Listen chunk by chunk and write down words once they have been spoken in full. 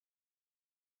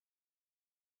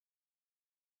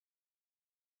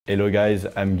Hello guys,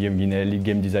 I'm Guillaume Guinet, lead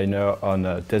game designer on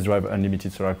Test Drive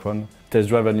Unlimited Solarquan. Test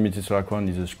Drive Unlimited Solarquan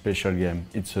is a special game.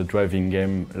 It's a driving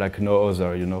game like no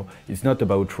other, you know. It's not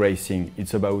about racing,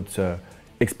 it's about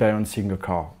experiencing a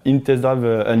car. In Test Drive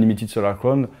Unlimited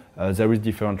Solarquan, there is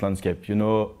different landscape. You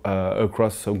know,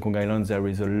 across Hong Kong Island there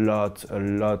is a lot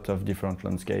of different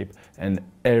landscape, and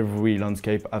every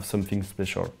landscape has something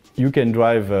special. You can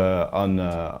drive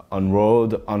on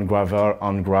road, on gravel,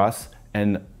 on grass,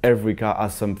 and every car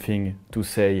has something to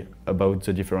say about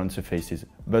the different surfaces.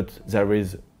 But there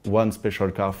is one special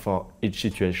car for each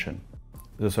situation.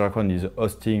 The Solarquan is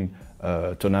hosting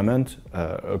a tournament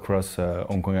across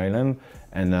Hong Kong Island,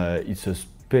 and it's a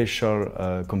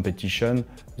special competition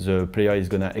the player is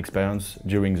gonna experience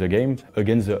during the game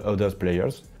against the other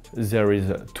players. There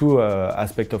is two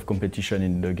aspects of competition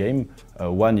in the game.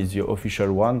 One is the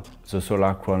official one, the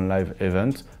Solarquan Live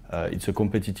event. It's a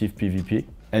competitive PvP.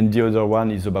 And the other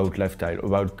one is about lifestyle,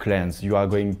 about clans. You are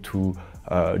going to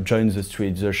join the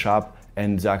street, the shop,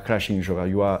 and they are clashing each other.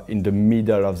 You are in the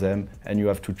middle of them, and you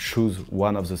have to choose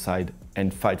one of the side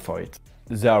and fight for it.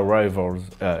 They are rivals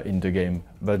in the game,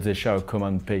 but they share a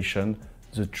common passion,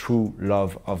 the true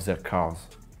love of their cars.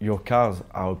 Your cars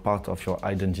are a part of your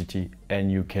identity,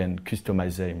 and you can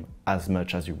customize them as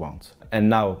much as you want. And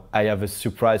now, I have a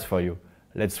surprise for you.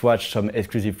 Let's watch some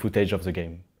exclusive footage of the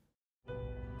game.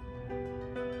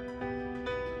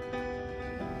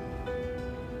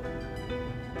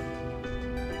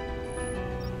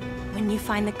 When you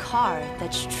find the car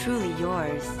that's truly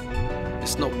yours.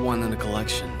 It's not one in a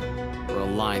collection or a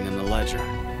line in the ledger.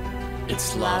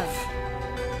 It's love.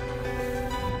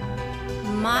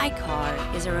 My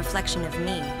car is a reflection of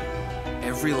me.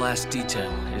 Every last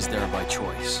detail is there by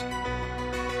choice.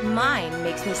 Mine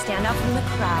makes me stand out from the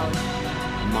crowd.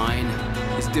 Mine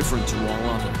is different to all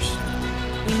others.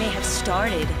 We may have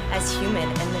started as human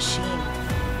and machine,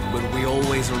 but we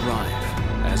always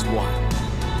arrive as one.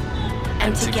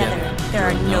 And together, there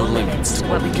are no limits to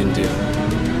what we can do.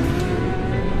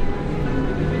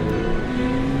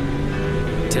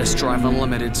 Test Drive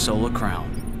Unlimited Solar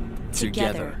Crown.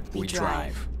 Together, we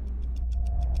drive.